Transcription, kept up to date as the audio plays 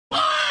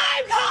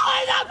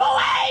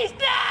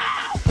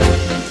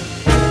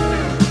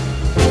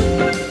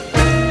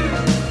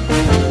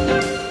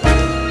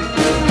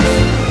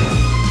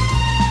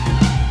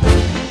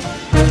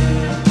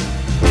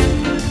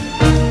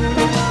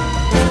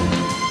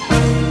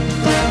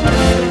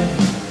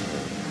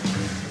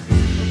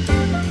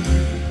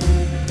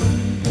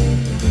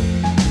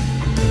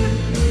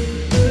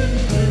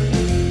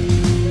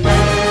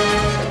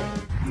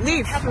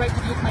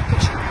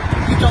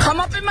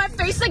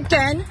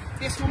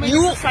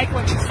You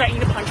cycling, she's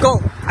threatening to punch go.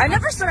 me. I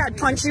never said I'd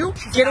punch you.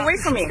 Get away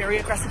from me. Very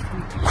aggressive.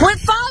 Quit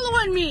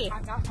following me.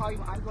 I'm not following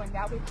you. I'm going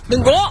that way.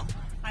 Then go.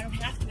 I don't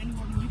have to any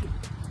more than you do.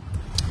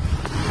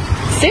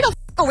 Stay the f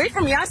away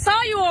from me. I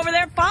saw you over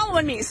there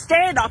following me.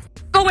 Stay the f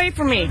away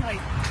from me.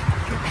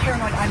 You're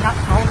paranoid. I'm not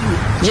following you.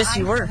 Yes,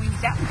 you were.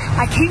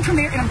 I came from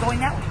there and I'm going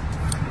that way.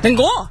 Then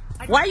go.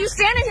 Why are you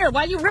standing here?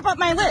 Why you rip up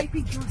my lip? I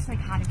think you're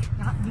psychotic,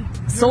 not me.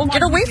 So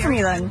get away from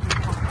me then.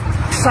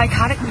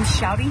 Psychotic means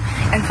shouting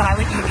and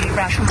violent and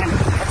irrational manner.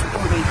 That's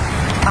orderly.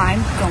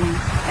 I'm going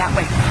that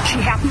way.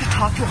 She happened to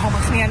talk to a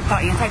homeless man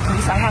about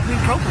anti-police. I happen to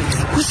be pro-police.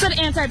 Who said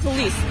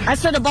anti-police? I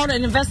said about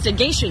an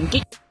investigation.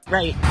 Get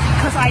right.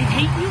 Because I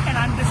hate you and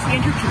I'm the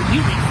standard to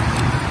you.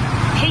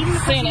 Hating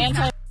the saying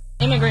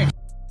anti-immigrant.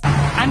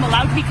 I'm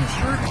allowed to because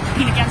you're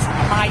being against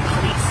my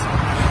police.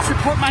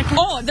 Support my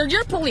police. Oh, they're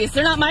your police.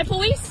 They're not my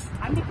police?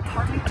 I'm the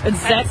Department of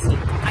Exactly.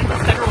 Defense. I'm the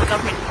federal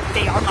government.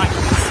 They are my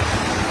police.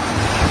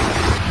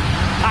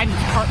 I'm the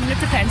Department of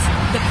Defense.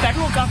 The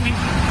federal government,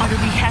 under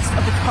the behest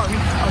of the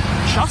Department of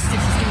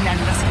Justice, is doing that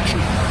investigation.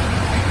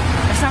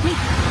 That's not me.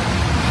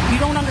 You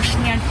don't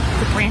understand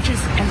the branches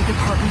and the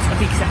departments of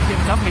the executive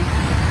government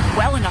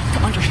well enough to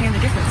understand the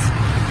difference.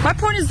 My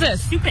point is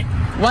this. Stupid.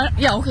 What?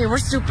 Yeah, okay,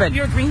 we're stupid.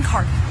 You're a green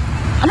card.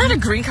 I'm not a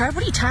green card.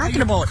 What are you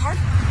talking about? Blue card?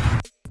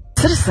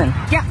 Citizen.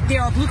 Yeah,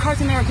 there are blue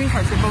cards and there are green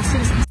cards. They're both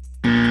citizens.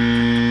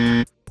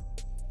 You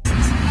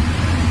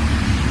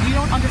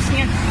don't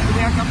understand the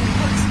way our government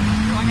works.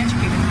 You're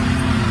uneducated.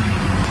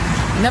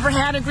 Never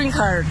had a green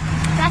card.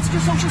 That's your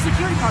social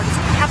security card. It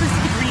happens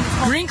to be green.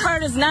 Green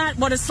card is not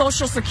what a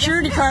social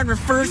security card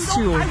refers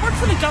to. I work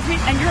for the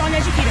government and you're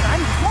uneducated.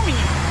 I'm informing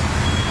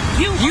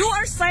you. You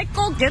are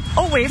psycho. Get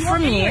away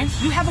from me.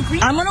 You have a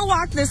green card. I'm going to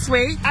walk this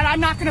way. And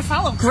I'm not going to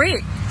follow.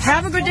 Great.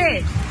 Have a good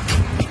day.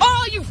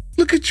 Oh, you...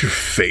 Look at your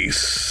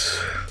face.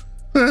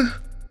 Huh?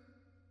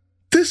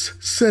 This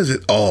says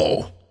it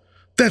all.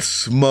 That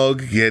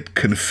smug yet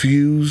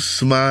confused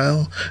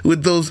smile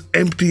with those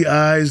empty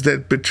eyes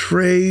that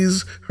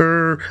betrays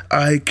her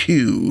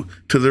IQ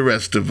to the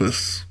rest of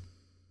us.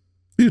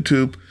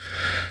 YouTube,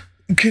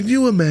 can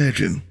you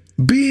imagine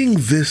being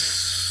this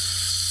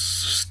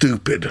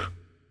stupid,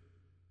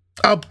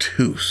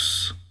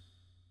 obtuse,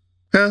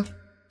 huh?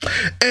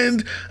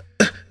 And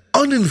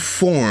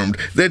uninformed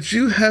that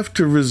you have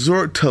to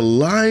resort to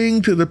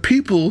lying to the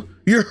people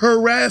you're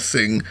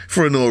harassing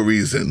for no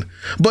reason,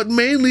 but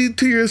mainly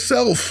to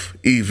yourself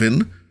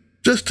even,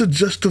 just to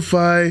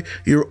justify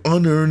your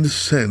unearned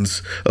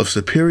sense of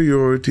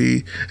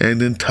superiority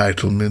and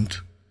entitlement.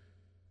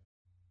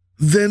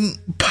 Then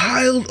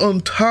piled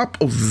on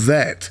top of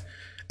that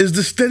is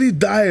the steady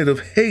diet of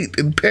hate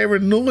and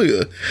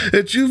paranoia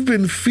that you've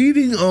been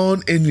feeding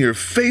on in your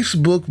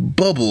Facebook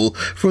bubble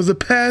for the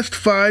past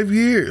 5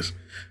 years.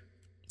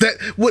 That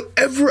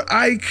whatever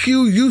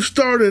IQ you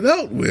started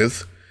out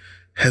with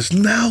has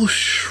now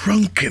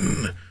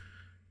shrunken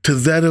to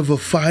that of a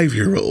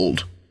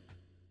 5-year-old,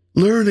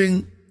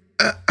 learning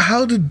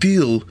how to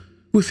deal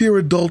with your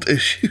adult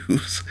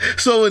issues.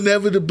 So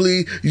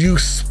inevitably, you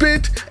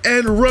spit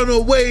and run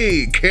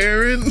away,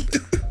 Karen.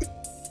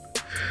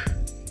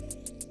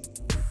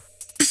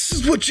 This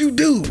is what you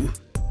do.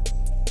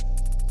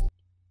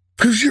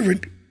 Because you're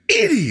an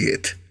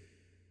idiot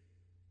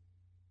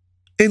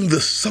in the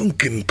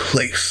sunken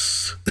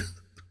place.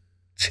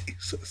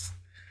 Jesus.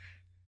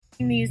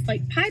 These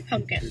like pie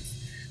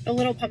pumpkins, the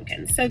little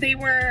pumpkins. So they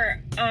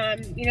were,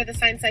 the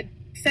sign said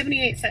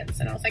 78 cents.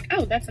 And I was like,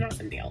 oh, that's an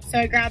awesome deal. So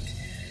I grabbed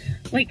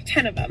like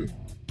 10 of them.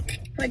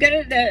 I go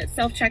to the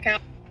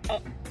self-checkout.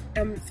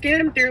 I'm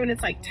scanning them through and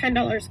it's like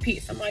 $10 a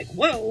piece. I'm like,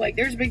 whoa, like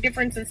there's a big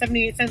difference in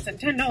 78 cents and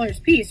 $10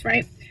 a piece,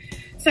 right?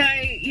 So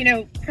I,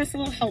 press the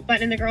little help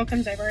button and the girl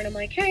comes over and I'm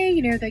like,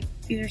 hey,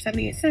 these are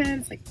 78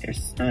 cents, like there's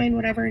a sign,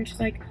 whatever. And she's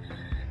like,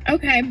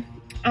 okay.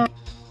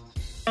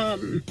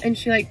 And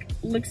she like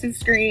looks at the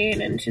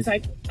screen and she's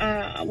like,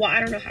 well, I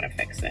don't know how to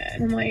fix it.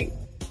 And I'm like,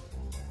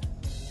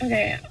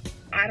 okay,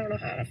 I don't know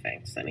how to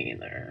fix it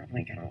either.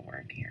 Like, I don't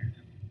work here.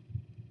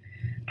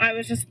 I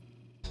was just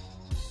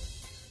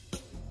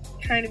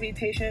trying to be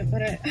patient,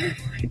 but I'm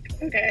like,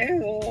 okay,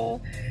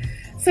 well.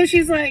 So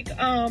she's like,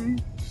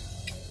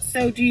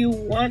 so do you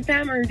want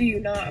them or do you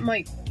not? I'm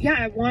like, yeah,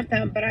 I want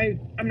them, but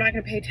I'm not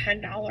going to pay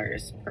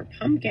 $10 per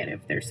pumpkin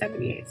if they're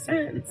 78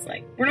 cents.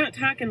 Like, we're not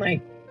talking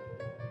like,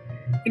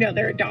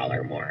 they're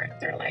 $1 more.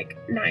 They're like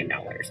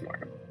 $9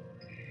 more.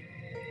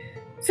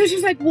 So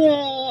she's like,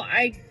 well,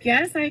 I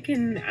guess I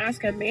can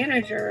ask a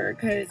manager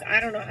because I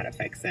don't know how to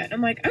fix it.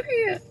 I'm like,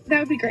 okay, that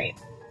would be great.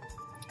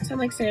 So I'm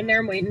like standing there,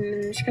 I'm waiting,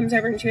 and she comes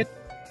over and she goes,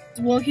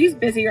 well, he's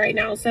busy right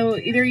now, so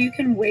either you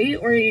can wait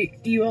or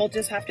you all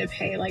just have to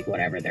pay like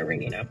whatever they're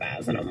ringing up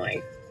as. And I'm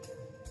like,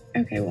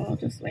 okay, well, I'll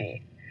just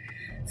wait.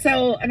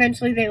 So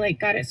eventually they like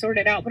got it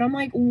sorted out, but I'm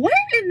like, what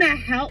in the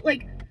hell?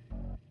 Like,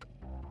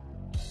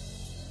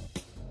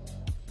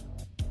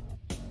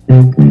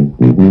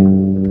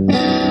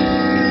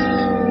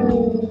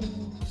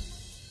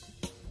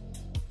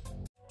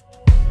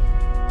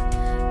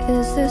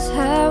 is this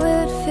how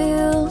it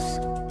feels?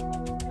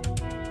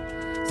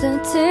 The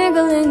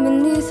tingling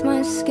burning beneath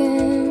my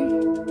skin.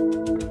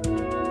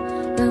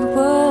 The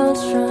world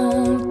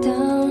shrunk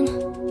down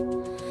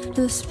to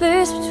the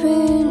space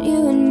between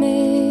you and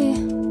me.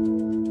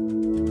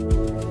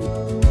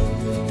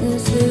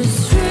 This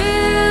is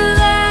real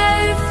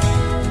life.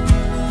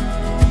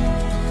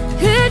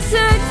 It's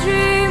a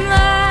dream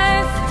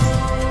life.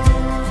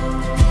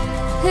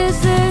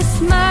 Is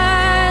this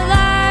my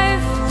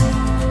life?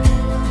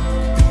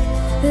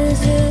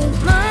 Is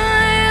it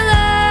my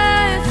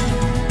life?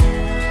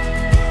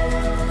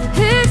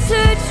 It's a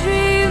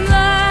dream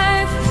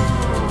life.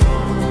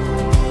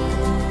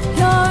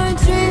 Your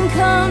dream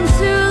come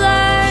to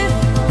life.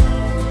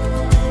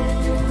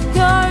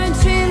 Your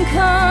dream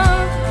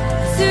come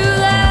to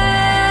life.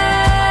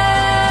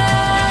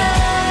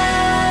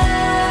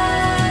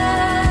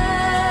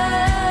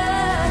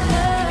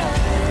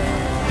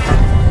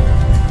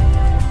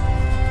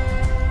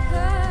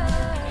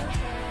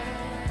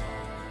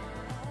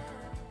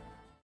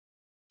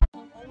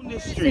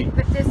 This street.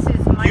 But this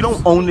is my You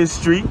don't own this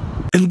street.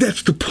 And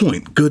that's the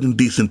point, good and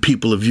decent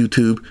people of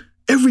YouTube.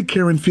 Every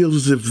Karen feels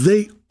as if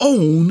they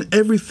own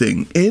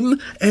everything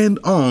in and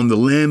on the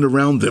land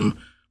around them,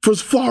 for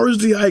as far as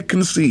the eye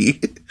can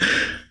see.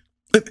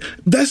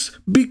 That's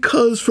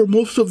because for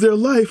most of their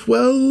life,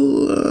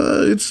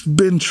 well, it's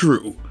been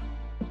true.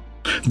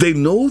 They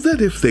know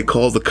that if they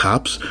call the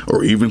cops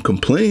or even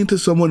complain to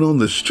someone on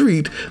the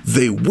street,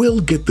 they will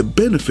get the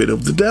benefit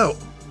of the doubt.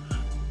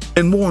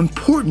 And more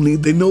importantly,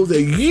 they know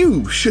that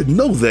you should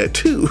know that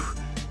too.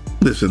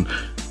 Listen,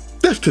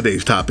 that's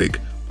today's topic.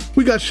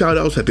 We got shout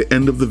outs at the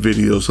end of the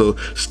video, so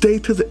stay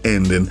to the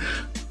end and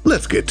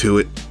let's get to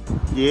it.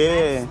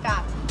 Yeah.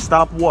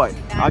 Stop what?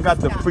 I got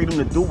the freedom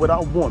to do what I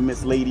want,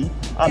 Miss Lady.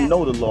 I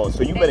know the law,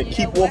 so you better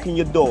keep walking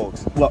your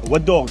dogs.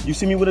 What dog? You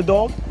see me with a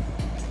dog?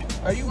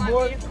 Are you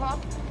bored?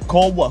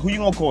 Call what? Who you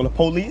gonna call? The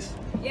police?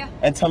 Yeah.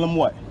 And tell them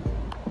what?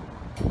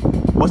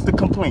 What's the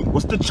complaint?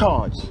 What's the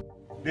charge?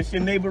 This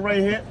your neighbor right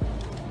here?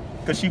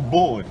 Cause she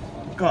bored.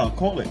 Come on,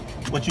 call it.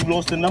 But you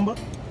lost the number?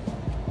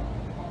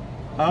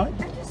 Huh?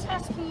 I'm just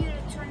asking you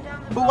to turn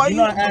down the But why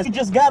you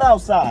just got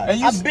outside?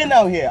 And I've been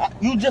out here.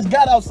 You just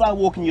got outside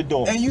walking your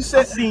dog. And you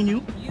said I seen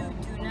you. You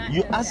do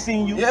not. I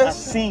seen you. Yes.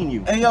 I seen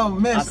you. And yo, I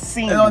miss,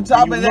 seen and you. on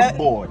top And of you that, look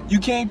bored. you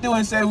came through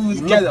and said we was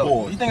You look ghetto.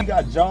 bored. You think I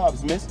got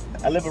jobs, miss?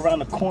 I live around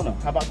the corner.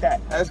 How about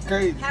that? that's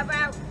crazy?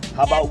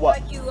 How about what?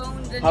 Like you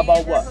own the How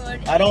about what?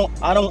 neighborhood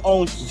I don't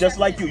own just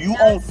like you. You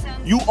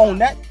own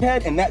that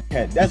head and that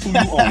head. That's who you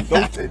own.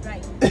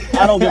 Right.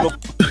 I don't give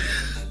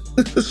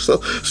a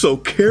So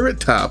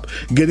Carrot Top,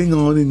 getting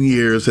on in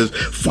years, has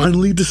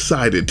finally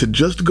decided to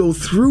just go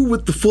through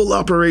with the full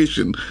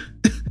operation.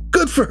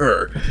 Good for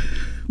her.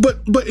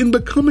 But in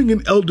becoming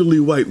an elderly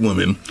white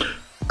woman,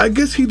 I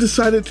guess he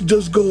decided to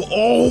just go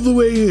all the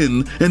way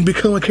in and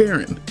become a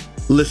Karen.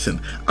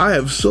 Listen, I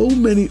have so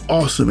many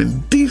awesome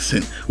and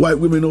decent white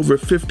women over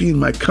 50 in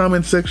my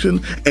comment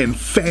section and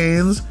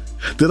fans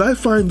that I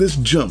find this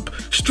jump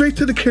straight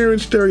to the Karen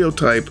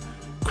stereotype,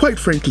 quite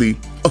frankly,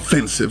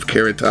 offensive,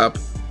 Carrot Top.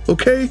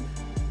 Okay?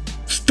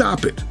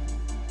 Stop it.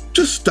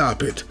 Just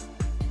stop it.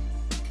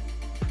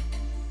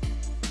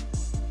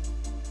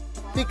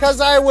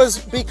 Because I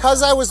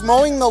was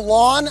mowing the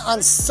lawn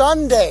on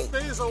Sunday.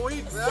 6 days a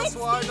week, that's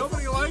why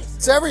nobody likes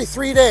It's every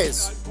 3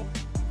 days.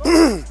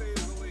 6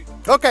 days a week.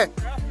 Okay,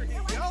 After he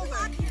yelled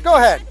at you. go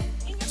ahead.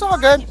 It's all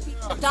good.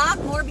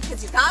 Dog more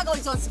because your dog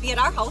always wants to be at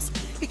our house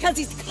because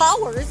he's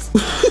cowards.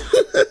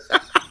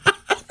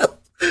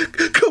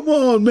 Come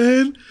on,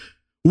 man.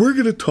 We're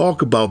going to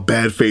talk about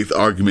bad faith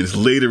arguments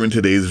later in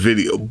today's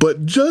video,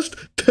 but just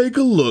take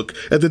a look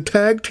at the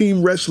tag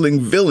team wrestling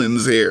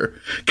villains here,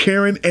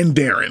 Karen and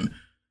Darren,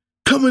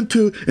 coming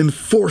to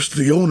enforce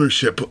the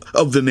ownership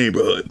of the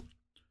neighborhood.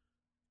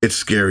 It's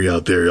scary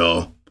out there,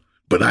 y'all,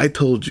 but I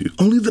told you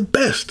only the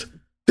best,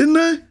 didn't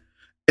I?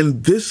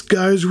 And this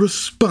guy's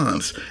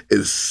response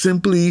is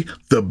simply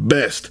the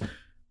best.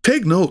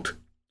 Take note.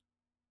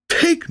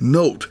 Take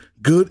note,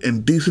 good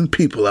and decent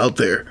people out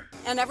there.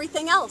 And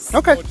everything else.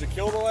 Okay. Did you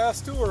kill the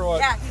last two or what?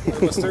 Yeah.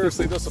 They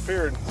mysteriously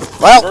disappeared.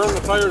 Well, Burn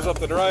the tires up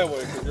the driveway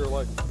because you're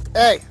like,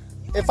 hey,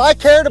 if I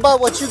cared about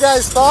what you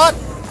guys thought,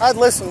 I'd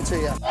listen to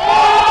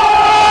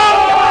you.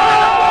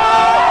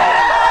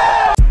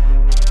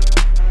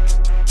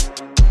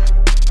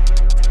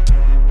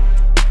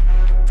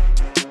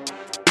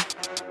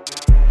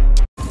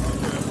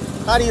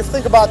 How do you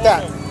think about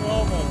that?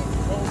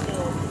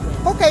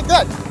 Okay,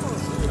 good.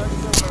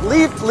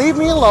 Leave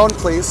me alone,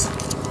 please.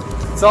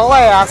 That's all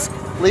I ask.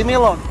 Leave me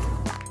alone.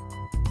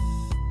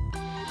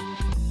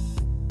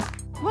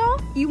 Well,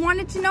 you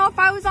wanted to know if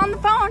I was on the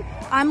phone.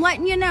 I'm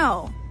letting you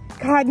know.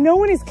 God, no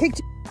one has kicked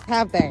you,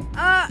 have they?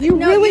 You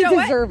no, really know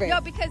deserve what? it.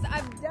 No, because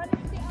I've done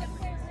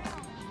everything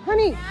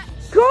Honey,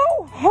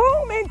 go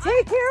home and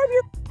take care of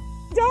your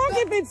dog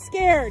if it's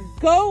scared.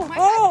 Go My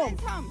home.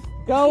 husband's home.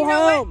 Go You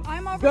know home. what?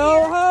 I'm over Go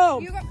here.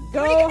 home. You go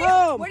Go what are you gonna do?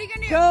 home. What are you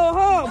gonna do? Go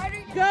home. What are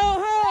you gonna Go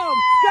home.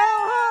 Go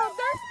home.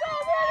 There's so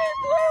many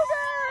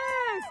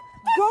blueberries.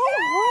 Go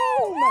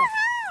home.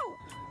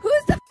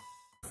 Who's the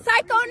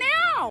psycho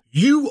now?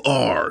 You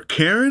are,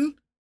 Karen?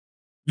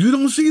 You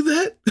don't see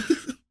that?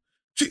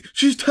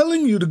 She's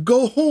telling you to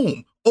go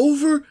home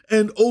over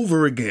and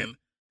over again.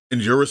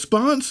 And your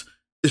response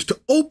is to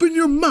open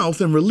your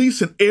mouth and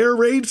release an air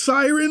raid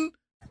siren?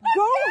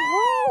 Go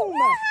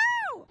home!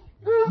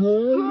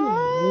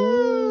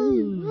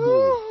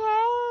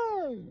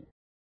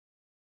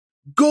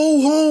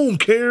 Go home,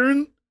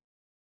 Karen.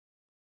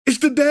 It's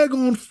the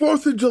daggone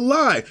 4th of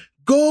July.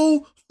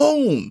 Go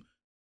home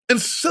and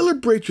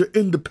celebrate your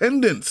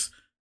independence.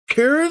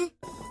 Karen?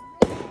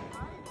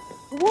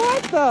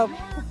 What the?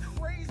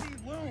 Crazy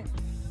loon.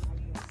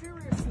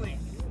 Seriously.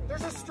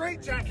 There's a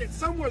straitjacket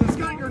somewhere that's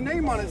got your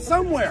name on it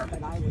somewhere.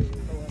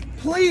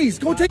 Please,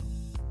 go take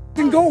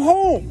and go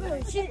home.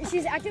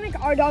 She's acting like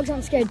our dog's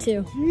on scared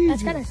too.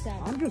 Jesus. That's kind of sad.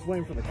 I'm just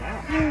waiting for the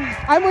cops.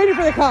 I'm waiting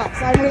for the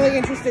cops. I'm really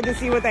interested to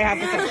see what they have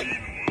to say.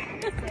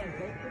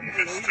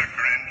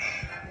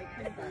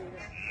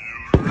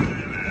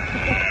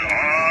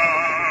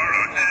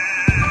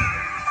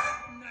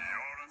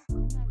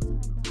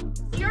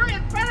 You're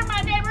in front of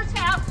my neighbor's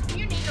house.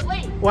 You need to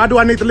leave. Why do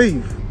I need to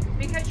leave?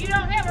 Because you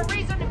don't have a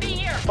reason to be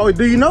here. Oh,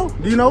 do you know?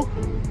 Do you know?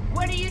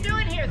 What are you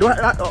doing here?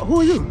 Who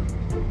are you?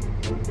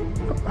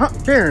 Huh?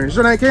 Karen. Is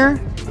your name Karen?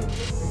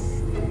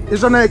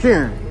 Is your name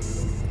Karen?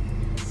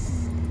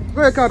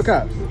 Go ahead, call the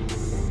cops.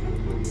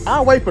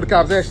 I'll wait for the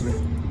cops, actually.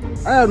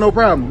 I have no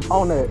problem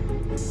on that.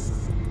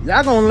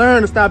 Y'all gonna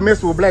learn to stop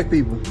messing with black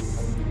people.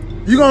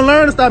 You gonna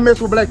learn to stop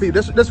messing with black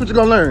people. That's what you're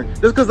gonna learn.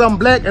 Just because I'm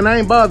black and I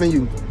ain't bothering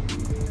you,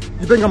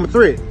 you think I'm a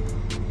threat.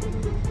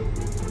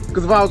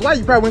 Because if I was white,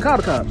 you probably wouldn't call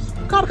the cops.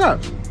 Call the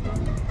cops.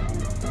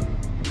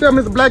 Tell him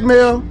it's a black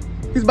male.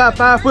 He's about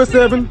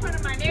 5'7".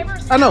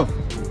 I know.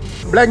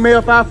 Black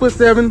male,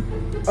 5'7".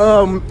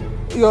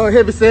 You know,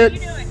 heavy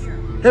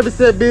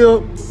set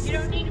build.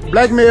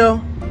 Black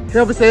male,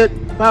 heavy set,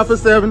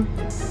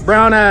 5'7",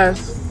 brown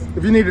eyes.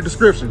 If you need a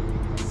description.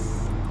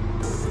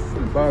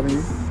 Bothering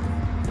you?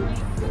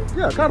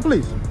 Yeah, call the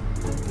police.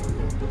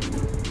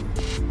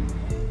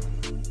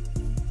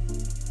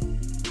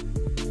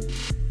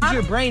 Use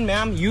your brain,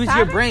 ma'am. Use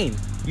your brain.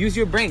 Use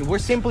your brain. We're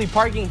simply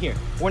parking here.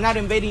 We're not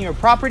invading your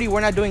property.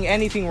 We're not doing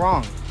anything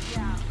wrong.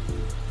 Yeah.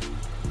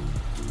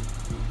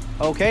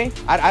 Okay?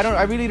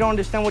 I really don't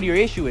understand what your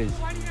issue is.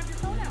 Why do you have your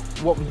phone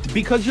out? Well,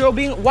 because you're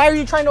being. Why are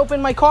you trying to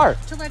open my car?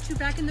 To let you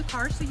back in the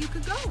car so you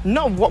could go.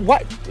 No.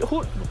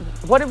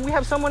 What if we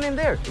have someone in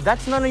there?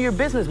 That's none of your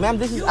business, ma'am.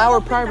 This is our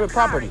private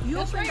property. You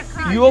opened the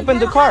car. You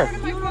opened the car.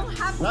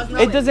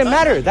 It doesn't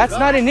matter. That's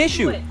not an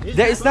issue.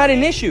 It's not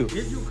an issue.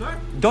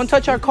 Don't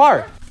touch our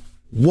car.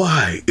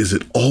 Why is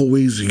it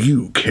always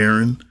you,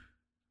 Karen?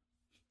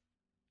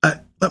 I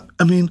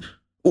mean,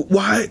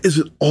 why is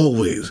it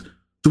always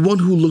the one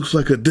who looks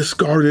like a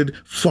discarded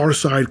Far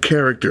Side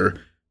character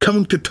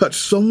coming to touch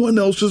someone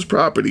else's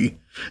property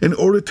in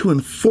order to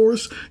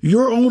enforce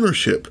your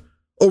ownership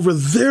over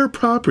their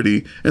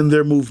property and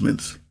their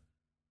movements?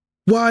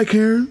 Why,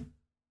 Karen?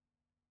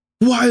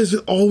 Why is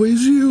it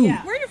always you?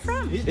 Yeah. Where are you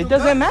from? It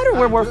doesn't matter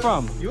where we're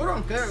from. You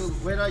don't care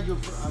where I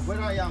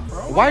am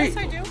from. Why? Yes,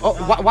 I do. Oh,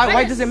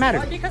 why does it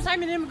matter? Because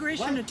I'm an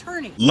immigration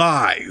attorney.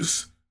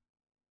 Lies.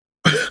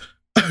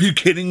 Are you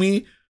kidding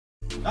me?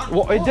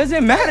 Well, it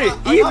doesn't matter.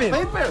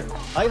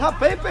 I have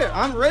paper.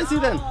 I'm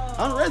resident.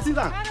 I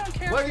don't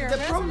care What if is you're the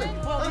a problem?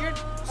 resident. Well,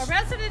 a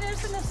resident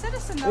isn't a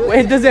citizen, though.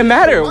 It doesn't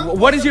matter.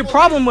 What is your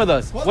problem with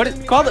us?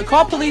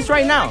 Call police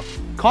right now.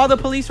 Call the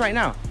police right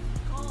now.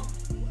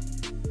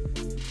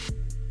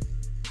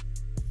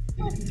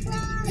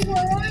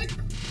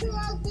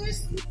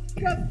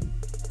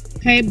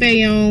 Hey,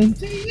 Bayonne.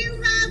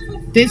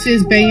 This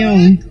is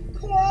Bayonne.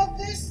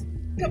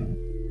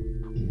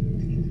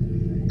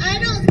 I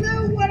don't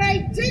know what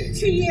I did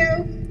to you.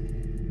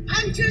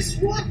 I'm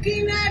just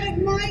walking out of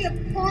my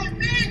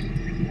apartment,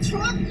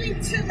 talking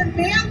to the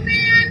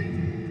mailman.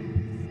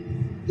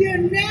 You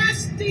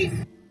nasty.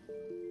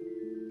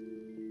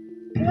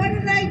 What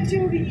did I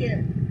do to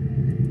you?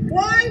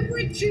 Why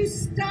would you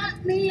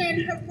stop me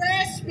and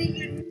harass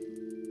me?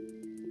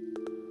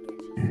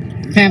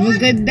 Have a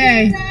good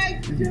day. What did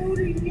I do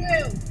to you?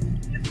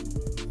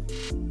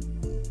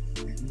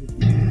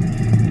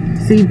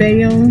 See,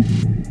 Bayonne?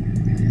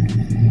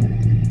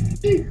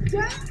 You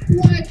don't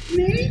like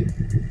me.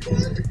 Call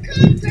the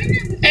cops. I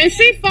never. And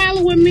she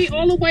following me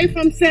all the way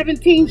from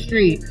 17th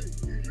Street.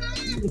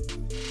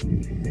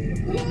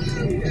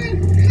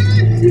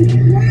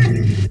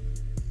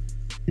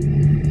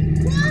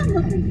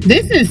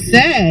 This is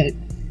sad.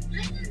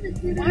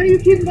 Why do you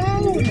keep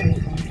following me?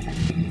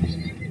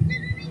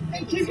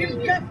 And keep your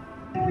stuff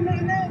going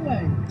on that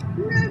way.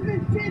 Never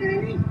did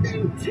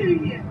anything to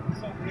you.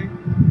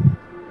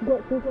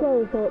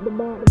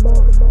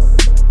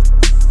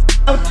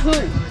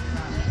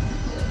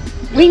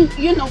 We,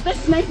 you know,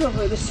 this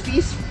neighborhood is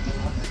peaceful,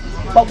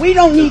 but we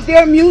don't need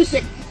their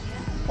music.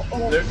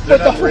 They're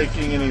not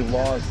breaking any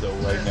laws though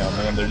right now,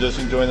 man. They're just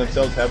enjoying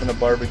themselves, having a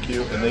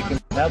barbecue, and they can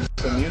have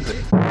some music.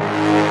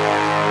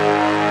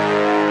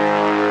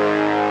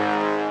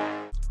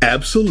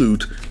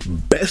 Absolute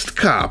best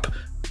cop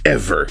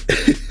ever.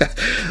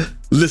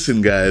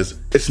 Listen, guys,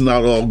 it's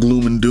not all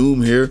gloom and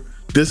doom here.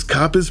 This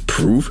cop is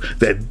proof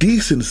that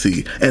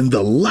decency and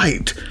the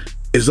light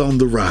is on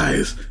the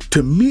rise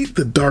to meet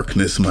the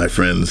darkness, my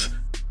friends.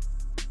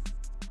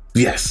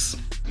 Yes.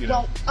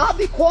 Well, I'll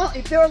be calling,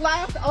 if they're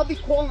loud, I'll be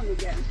calling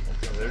again.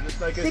 They're just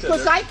like I said,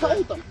 Because I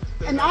told them,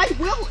 and I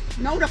will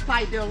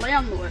notify their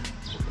landlord.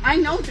 I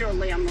know their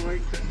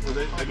landlord. Well,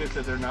 like I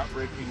said, they're not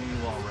breaking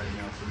any law right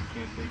now, so we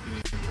can't take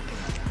anything from them.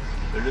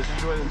 They're just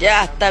enjoying themselves.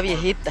 Ya está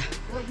viejita.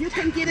 Well, you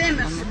can get in.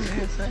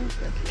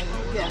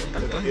 Yeah.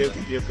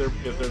 If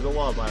there's a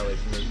law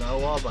violation, there's not a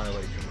law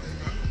violation.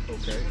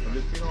 Okay, I'm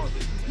just being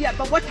honest. Yeah,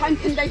 but what time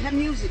can they have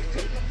music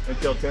to?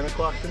 Until 10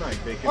 o'clock tonight.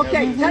 They can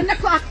Okay, have 10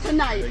 o'clock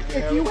tonight.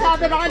 If you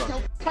have it on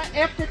till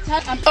after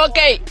 10.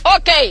 Okay,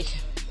 okay.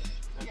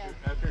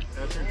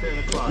 After 10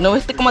 o'clock. ¿No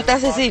viste cómo te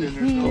hace decir?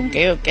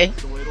 Okay, okay.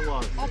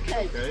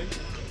 Okay.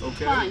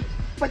 Okay. Fine.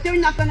 But they're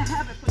not going to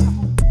have it for the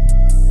whole.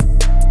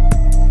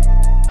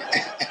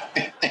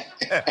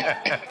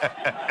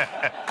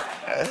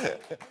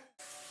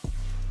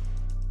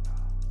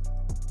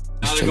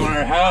 Now they're going to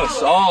our house.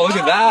 Oh, look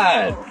at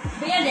that.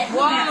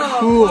 Wow.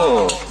 Cool.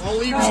 Well,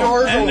 leave your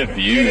doors And open. the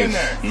views. Get in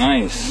there.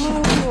 Nice.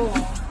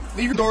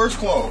 Leave your doors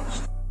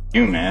closed.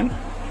 You, man.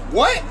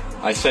 What?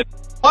 I said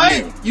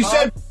What? You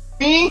said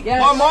me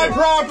on my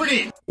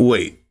property.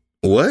 Wait,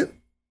 what?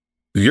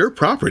 Your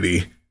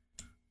property?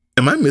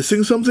 Am I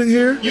missing something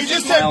here? You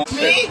just said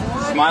me?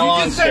 Smile You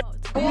on, just sir.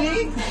 said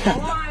me?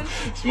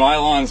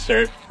 Smile on,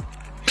 sir.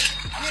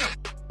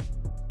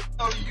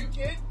 Oh, you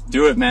kid?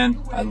 Do it,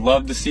 man. I'd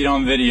love to see it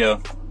on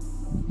video.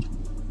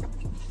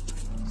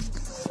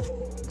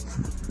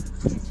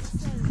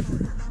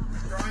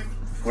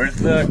 Where's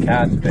the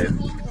cats, babe?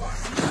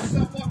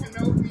 Stop fucking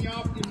mouthing me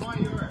off in my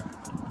yard.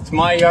 It's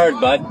my yard,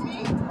 bud.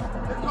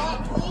 The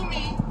cop told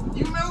me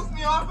you mouthed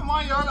me off in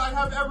my yard, I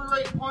have every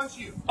right to punch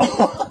you.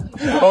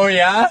 Oh,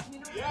 yeah?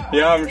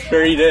 Yeah, I'm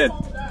sure he did.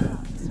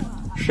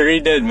 Sure he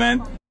did, man.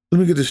 Let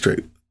me get this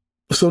straight.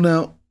 So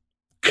now,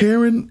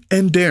 Karen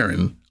and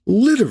Darren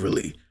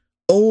literally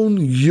own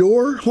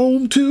your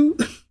home too?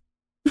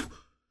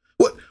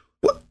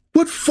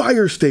 What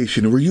fire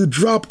station were you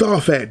dropped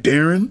off at,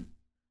 Darren?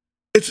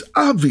 It's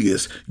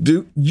obvious.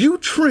 Do you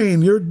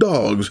train your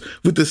dogs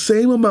with the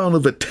same amount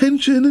of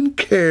attention and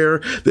care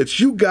that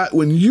you got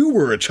when you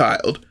were a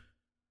child?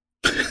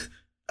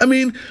 I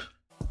mean,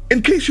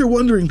 in case you're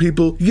wondering,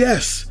 people,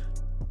 yes,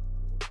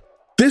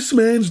 this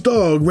man's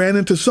dog ran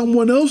into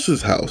someone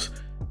else's house,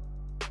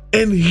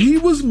 and he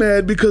was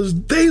mad because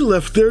they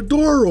left their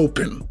door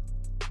open.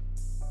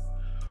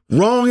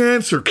 Wrong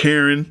answer,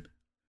 Karen.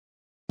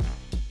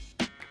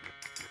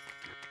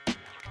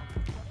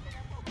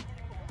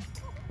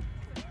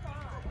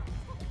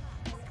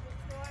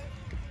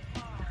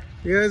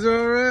 You guys are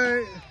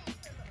alright?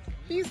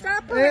 He's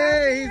up.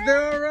 Hey, he's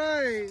doing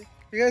alright.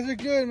 You guys are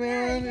good,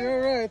 man.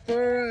 You're alright.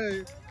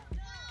 They're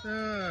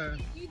alright.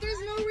 There's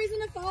no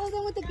reason to follow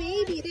them with the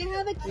baby. They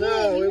have a kid.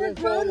 No, You're we a won't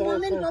follow grown them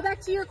woman. also. Go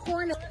back to your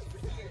corner.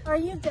 Are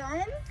you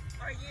done?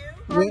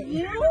 Are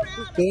you?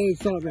 They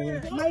stop,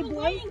 man. My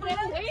boyfriend,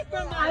 get away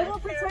from us. I will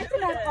protect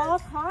him at all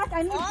costs.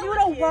 I need you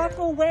to walk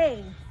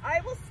away.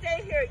 I will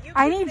stay here.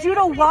 I need you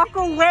to walk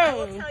away. I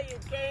will tell you,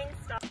 gang,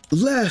 stop.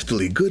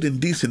 Lastly, good and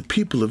decent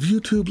people of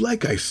YouTube,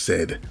 like I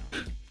said,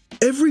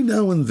 every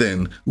now and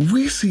then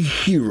we see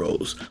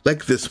heroes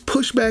like this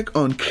pushback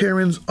on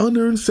Karen's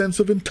unearned sense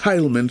of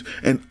entitlement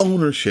and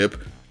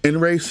ownership and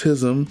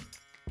racism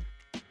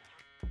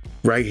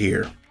right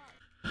here.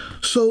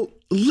 So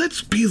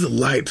let's be the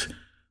light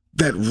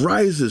that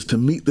rises to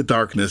meet the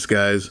darkness,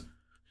 guys.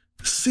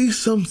 See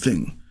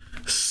something.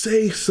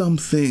 Say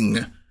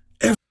something.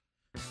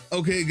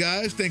 Okay,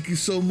 guys, thank you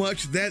so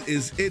much. That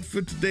is it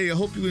for today. I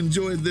hope you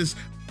enjoyed this.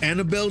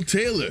 Annabelle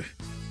Taylor,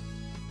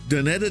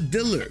 Donetta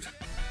Dillard,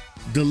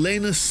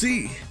 Delana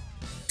C.,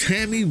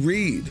 Tammy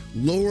Reed,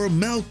 Laura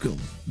Malcolm,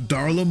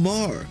 Darla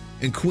Marr,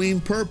 and Queen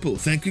Purple.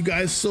 Thank you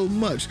guys so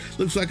much.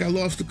 Looks like I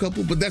lost a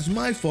couple, but that's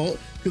my fault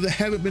because I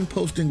haven't been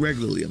posting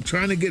regularly. I'm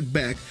trying to get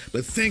back,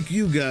 but thank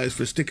you guys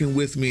for sticking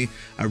with me.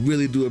 I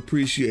really do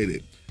appreciate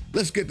it.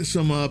 Let's get to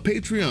some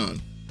Patreon.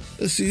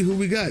 Let's see who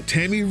we got.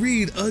 Tammy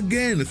Reed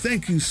again.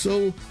 Thank you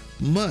so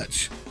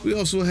much. We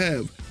also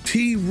have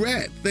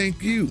T-Rat.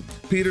 Thank you.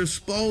 Peter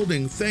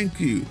Spalding. Thank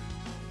you.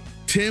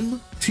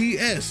 Tim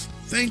T.S.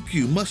 Thank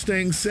you.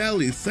 Mustang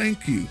Sally.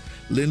 Thank you.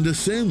 Linda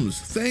Sims.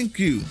 Thank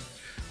you.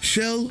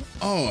 Shell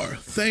R.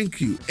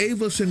 Thank you.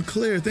 Ava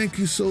Sinclair. Thank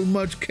you so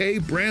much. Kay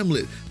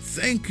Bramlett.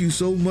 Thank you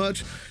so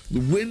much.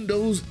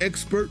 Windows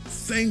Expert.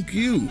 Thank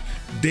you.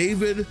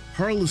 David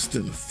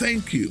Harleston.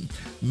 Thank you.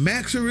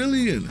 Max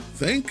Aurelian.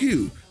 Thank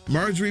you.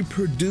 Marjorie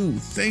Purdue,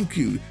 thank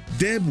you.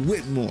 Deb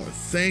Whitmore,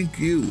 thank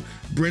you.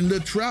 Brenda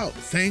Trout,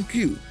 thank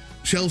you.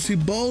 Chelsea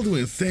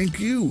Baldwin, thank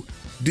you.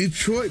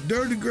 Detroit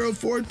Dirty Girl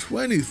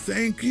 420,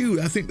 thank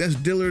you. I think that's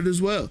Dillard as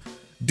well.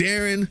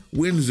 Darren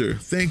Windsor,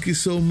 thank you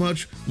so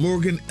much.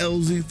 Morgan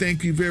Elsie,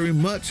 thank you very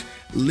much.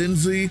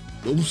 Linda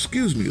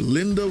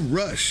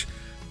Rush,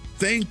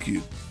 thank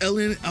you.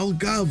 Ellen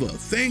Algava,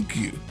 thank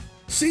you.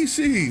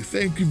 CC,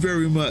 thank you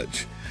very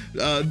much.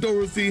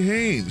 Dorothy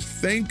Haynes,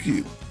 thank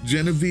you.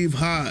 Genevieve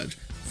Hodge,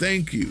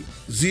 thank you.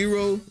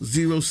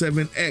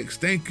 007X,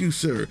 thank you,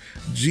 sir.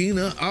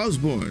 Gina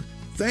Osborne,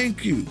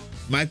 thank you.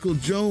 Michael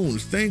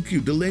Jones, thank you.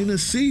 Delana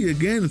C,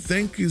 again,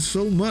 thank you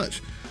so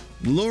much.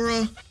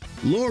 Lori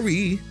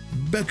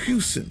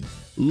Beckusen,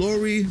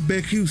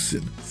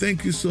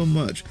 thank you so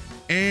much.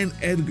 Ann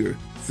Edgar,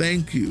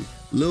 thank you.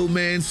 Lil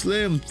Man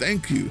Slim,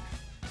 thank you.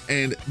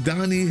 And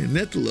Donnie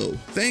Netlo,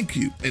 thank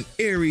you. And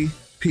Ari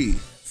P,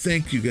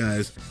 thank you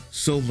guys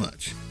so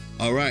much.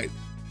 All right,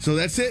 so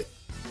that's it.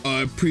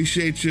 I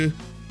appreciate you.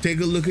 Take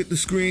a look at the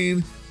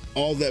screen.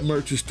 All that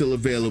merch is still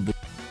available.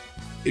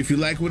 If you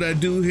like what I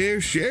do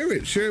here, share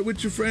it. Share it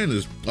with your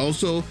friends.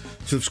 Also,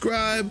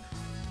 subscribe,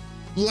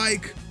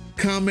 like,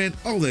 comment,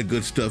 all that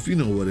good stuff. You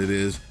know what it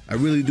is. I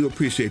really do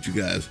appreciate you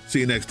guys. See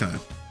you next time.